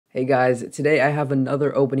Hey guys, today I have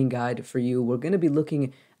another opening guide for you. We're going to be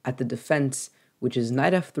looking at the defense, which is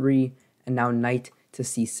knight f3 and now knight to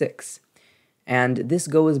c6. And this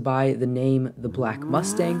goes by the name the Black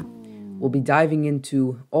Mustang. We'll be diving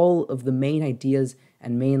into all of the main ideas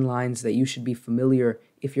and main lines that you should be familiar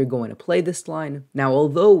if you're going to play this line. Now,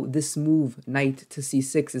 although this move, knight to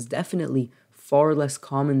c6, is definitely far less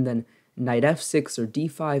common than knight f6 or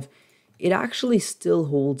d5, it actually still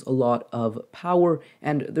holds a lot of power,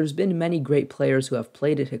 and there's been many great players who have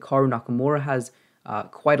played it. Hikaru Nakamura has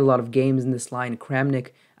quite a lot of games in this line, Kramnik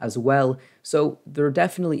as well, so there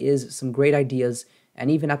definitely is some great ideas,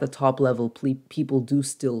 and even at the top level, people do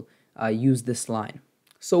still use this line.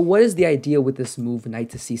 So what is the idea with this move,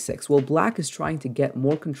 knight to c6? Well, black is trying to get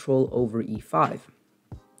more control over e5.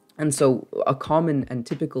 And so a common and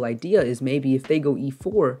typical idea is maybe if they go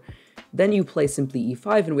e4, then you play simply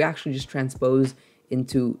e5, and we actually just transpose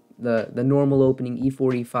into the normal opening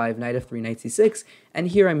e4, e5, knight f3, knight c6. And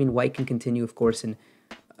here, I mean, white can continue, of course, in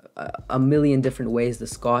a million different ways, the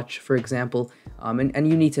Scotch, for example. And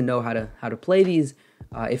you need to know how to play these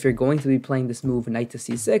if you're going to be playing this move, knight to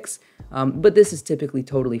c6. But this is typically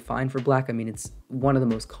totally fine for black. I mean, it's one of the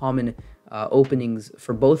most common openings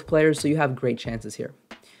for both players, so you have great chances here.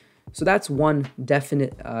 So that's one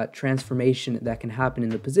definite transformation that can happen in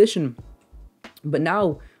the position. But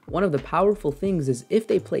now, one of the powerful things is if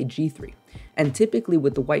they play g3. And typically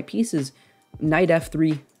with the white pieces, knight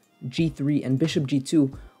f3, g3, and bishop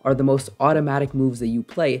g2 are the most automatic moves that you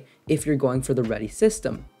play if you're going for the Reti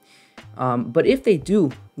system. But if they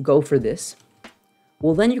do go for this,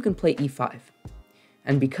 well, then you can play e5.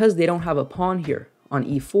 And because they don't have a pawn here on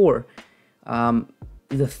e4,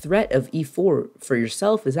 the threat of e4 for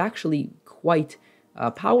yourself is actually quite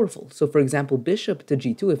powerful. So for example, bishop to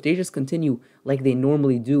g2, if they just continue like they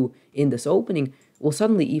normally do in this opening, well,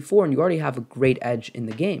 suddenly e4 and you already have a great edge in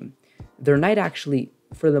the game. Their knight actually,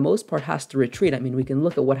 for the most part, has to retreat. I mean, we can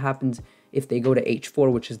look at what happens if they go to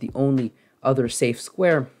h4, which is the only other safe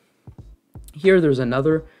square. Here there's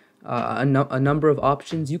another, a number of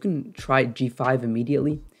options. You can try g5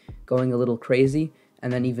 immediately, going a little crazy,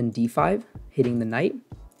 and then even d5, hitting the knight.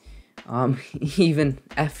 Even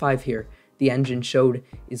f5 here, the engine showed,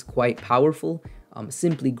 is quite powerful,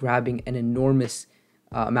 simply grabbing an enormous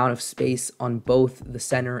amount of space on both the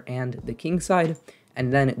center and the king side,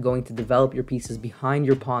 and then going to develop your pieces behind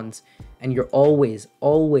your pawns, and you're always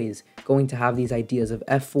going to have these ideas of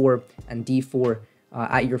f4 and d4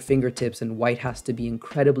 at your fingertips, and white has to be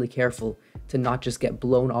incredibly careful to not just get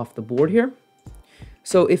blown off the board here.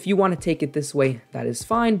 So if you want to take it this way, that is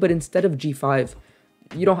fine, but instead of g5,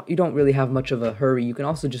 you don't really have much of a hurry. You can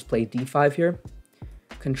also just play d5 here,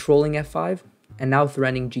 controlling f5, and now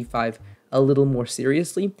threatening g5 a little more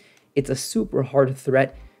seriously. It's a super hard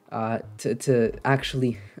threat to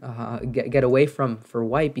actually get away from for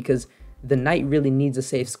white, because the knight really needs a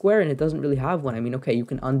safe square, and it doesn't really have one. I mean, okay, you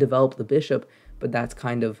can undevelop the bishop, but that's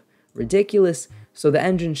kind of ridiculous. So the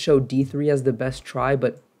engine showed d3 as the best try,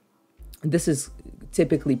 but this is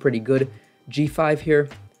typically pretty good. g5 here,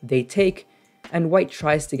 they take, and white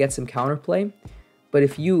tries to get some counterplay. But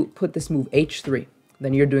if you put this move h3,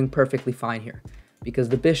 then you're doing perfectly fine here, because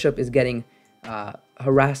the bishop is getting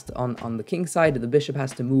harassed on the king side. The bishop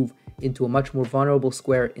has to move into a much more vulnerable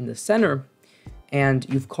square in the center, and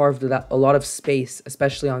you've carved a lot of space,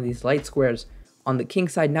 especially on these light squares on the king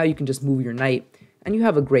side. Now you can just move your knight, and you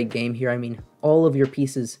have a great game here. I mean, all of your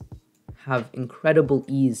pieces have incredible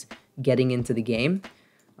ease getting into the game,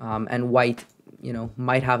 and white, you know,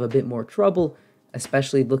 might have a bit more trouble,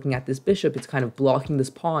 especially looking at this bishop. It's kind of blocking this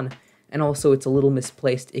pawn, and also it's a little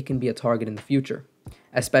misplaced. It can be a target in the future,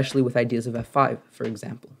 especially with ideas of f5, for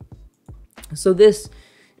example. So this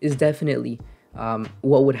is definitely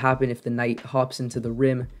what would happen if the knight hops into the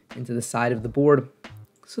rim, into the side of the board.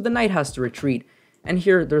 So the knight has to retreat, and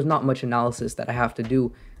here there's not much analysis that I have to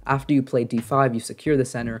do. After you play d5, you secure the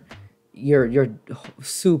center. You're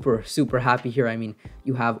super happy here. I mean,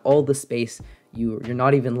 you have all the space. You're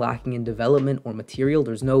not even lacking in development or material.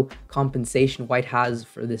 There's no compensation white has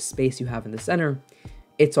for this space you have in the center.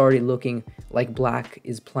 It's already looking like black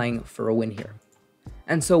is playing for a win here.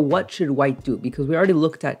 And so what should white do? Because we already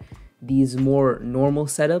looked at these more normal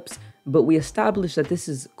setups, but we established that this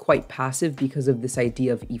is quite passive because of this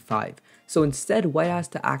idea of e5. So instead, white has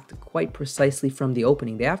to act quite precisely from the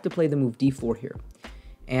opening. They have to play the move d4 here.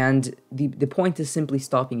 And the point is simply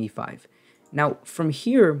stopping e5. Now, from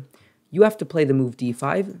here, you have to play the move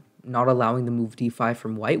d5, not allowing the move d5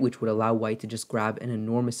 from white, which would allow white to just grab an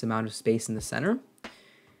enormous amount of space in the center.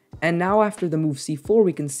 And now after the move c4,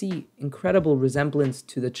 we can see incredible resemblance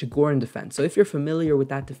to the Chigorin defense. So if you're familiar with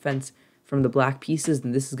that defense from the black pieces,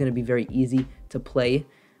 then this is going to be very easy to play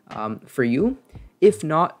for you. If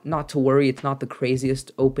not, not to worry, it's not the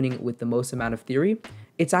craziest opening with the most amount of theory.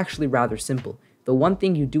 It's actually rather simple. The one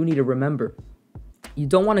thing you do need to remember, you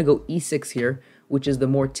don't want to go e6 here, which is the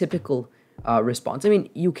more typical response. I mean,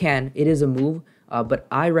 you can, it is a move, but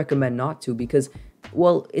I recommend not to because,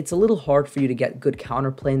 well, it's a little hard for you to get good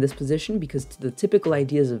counterplay in this position because the typical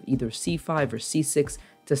ideas of either c5 or c6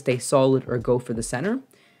 to stay solid or go for the center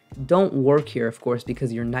don't work here, of course,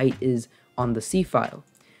 because your knight is on the c file.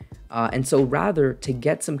 And so rather, to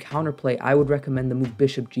get some counterplay, I would recommend the move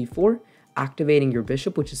bishop g4, activating your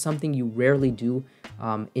bishop, which is something you rarely do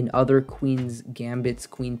in other queen's gambits,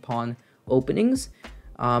 queen pawn openings.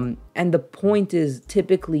 And the point is,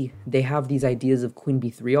 typically, they have these ideas of queen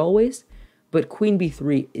b3 always, but queen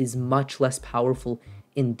b3 is much less powerful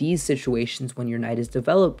in these situations when your knight is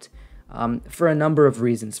developed for a number of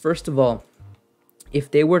reasons. First of all, if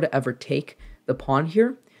they were to ever take the pawn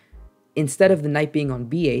here, instead of the knight being on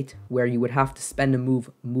b8, where you would have to spend a move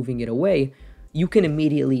moving it away, you can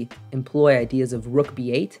immediately employ ideas of rook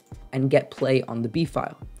b8 and get play on the b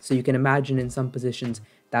file. So you can imagine in some positions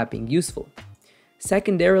that being useful.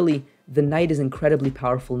 Secondarily, the knight is incredibly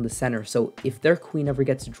powerful in the center, so if their queen ever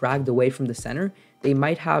gets dragged away from the center, they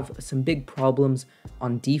might have some big problems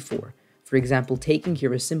on d4. For example, taking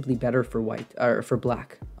here is simply better for white or for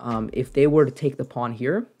black. If they were to take the pawn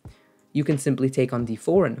here, you can simply take on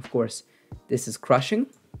d4, and of course, this is crushing.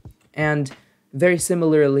 And very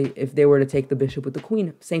similarly, if they were to take the bishop with the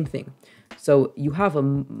queen, same thing. So you have a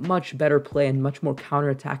much better play and much more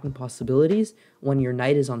counterattacking possibilities when your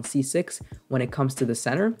knight is on c6 when it comes to the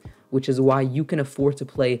center, which is why you can afford to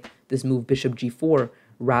play this move bishop g4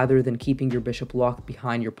 rather than keeping your bishop locked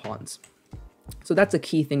behind your pawns. So that's a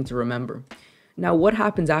key thing to remember. Now, what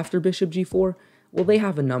happens after bishop g4? Well, they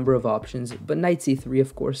have a number of options, but knight c3,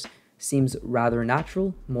 of course, seems rather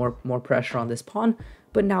natural, more pressure on this pawn,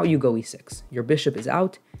 but now you go e6. Your bishop is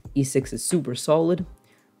out, e6 is super solid.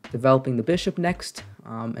 Developing the bishop next,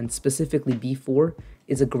 and specifically b4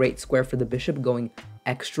 is a great square for the bishop, going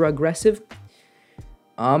extra aggressive.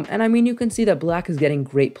 And I mean, you can see that black is getting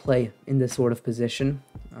great play in this sort of position.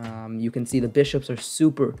 You can see the bishops are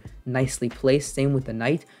super nicely placed, same with the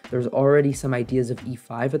knight. There's already some ideas of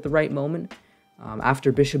e5 at the right moment.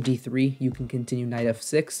 After bishop d3, you can continue knight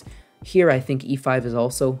f6. Here, I think e5 is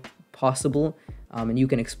also possible, and you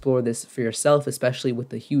can explore this for yourself, especially with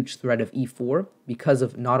the huge threat of e4, because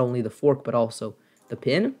of not only the fork, but also the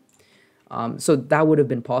pin. So that would have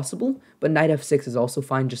been possible, but knight f6 is also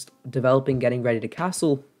fine, just developing, getting ready to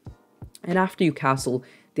castle. And after you castle,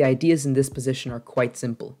 the ideas in this position are quite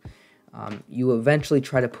simple. You eventually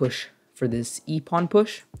try to push for this e-pawn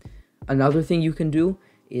push. Another thing you can do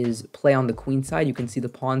is play on the queen side. You can see the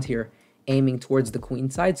pawns here aiming towards the queen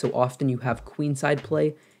side, so often you have queen side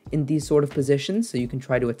play in these sort of positions, so you can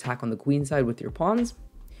try to attack on the queen side with your pawns.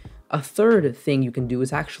 A third thing you can do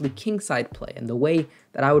is actually king side play, and the way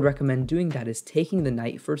that I would recommend doing that is taking the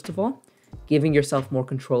knight first of all, giving yourself more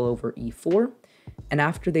control over e4, and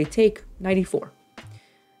after they take, knight e4.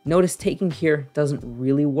 Notice taking here doesn't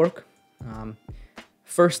really work.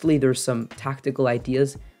 Firstly, there's some tactical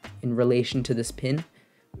ideas in relation to this pin.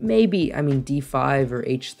 Maybe, I mean, d5 or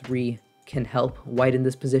h3 can help white in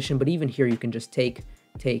this position, but even here you can just take,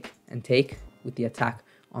 and take with the attack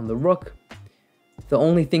on the rook. The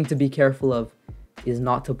only thing to be careful of is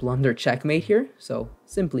not to blunder checkmate here, so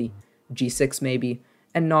simply g6 maybe,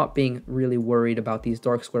 and not being really worried about these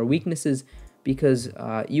dark square weaknesses, because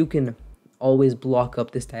you can always block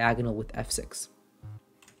up this diagonal with f6.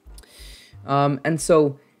 And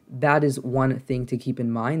so that is one thing to keep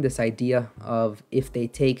in mind, this idea of if they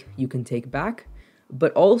take, you can take back.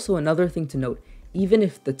 But also another thing to note, even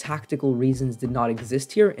if the tactical reasons did not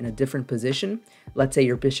exist here in a different position, let's say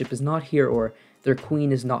your bishop is not here or their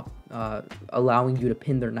queen is not allowing you to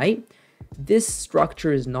pin their knight, this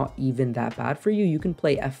structure is not even that bad for you. You can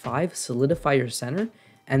play f5, solidify your center,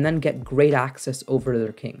 and then get great access over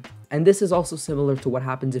their king. And this is also similar to what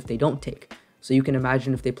happens if they don't take. So you can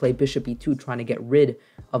imagine if they play bishop e2 trying to get rid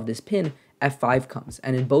of this pin, f5 comes.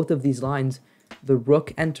 And in both of these lines, the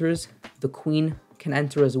rook enters, the queen can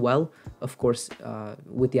enter as well, of course,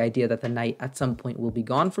 with the idea that the knight at some point will be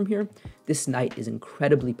gone from here. This knight is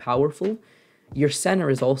incredibly powerful. Your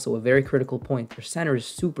center is also a very critical point. Your center is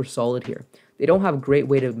super solid here. They don't have a great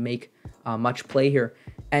way to make much play here.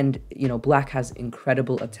 And, you know, black has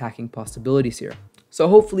incredible attacking possibilities here. So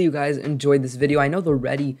hopefully you guys enjoyed this video. I know the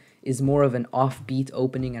Reti is more of an offbeat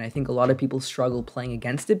opening, and I think a lot of people struggle playing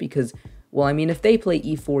against it because Well, I mean, if they play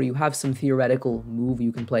e4, you have some theoretical move.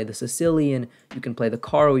 You can play the Sicilian, you can play the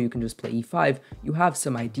Caro, you can just play e5. You have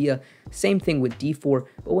some idea. Same thing with d4,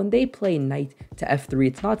 but when they play knight to f3,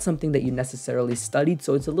 it's not something that you necessarily studied,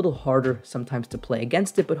 so it's a little harder sometimes to play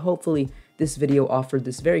against it, but hopefully this video offered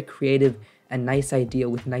this very creative and nice idea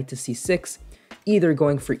with knight to c6, either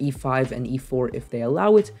going for e5 and e4 if they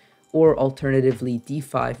allow it, or alternatively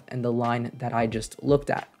d5 and the line that I just looked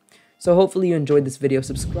at. So hopefully you enjoyed this video.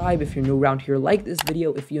 Subscribe if you're new around here, like this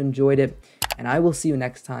video if you enjoyed it, and I will see you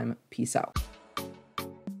next time. Peace out.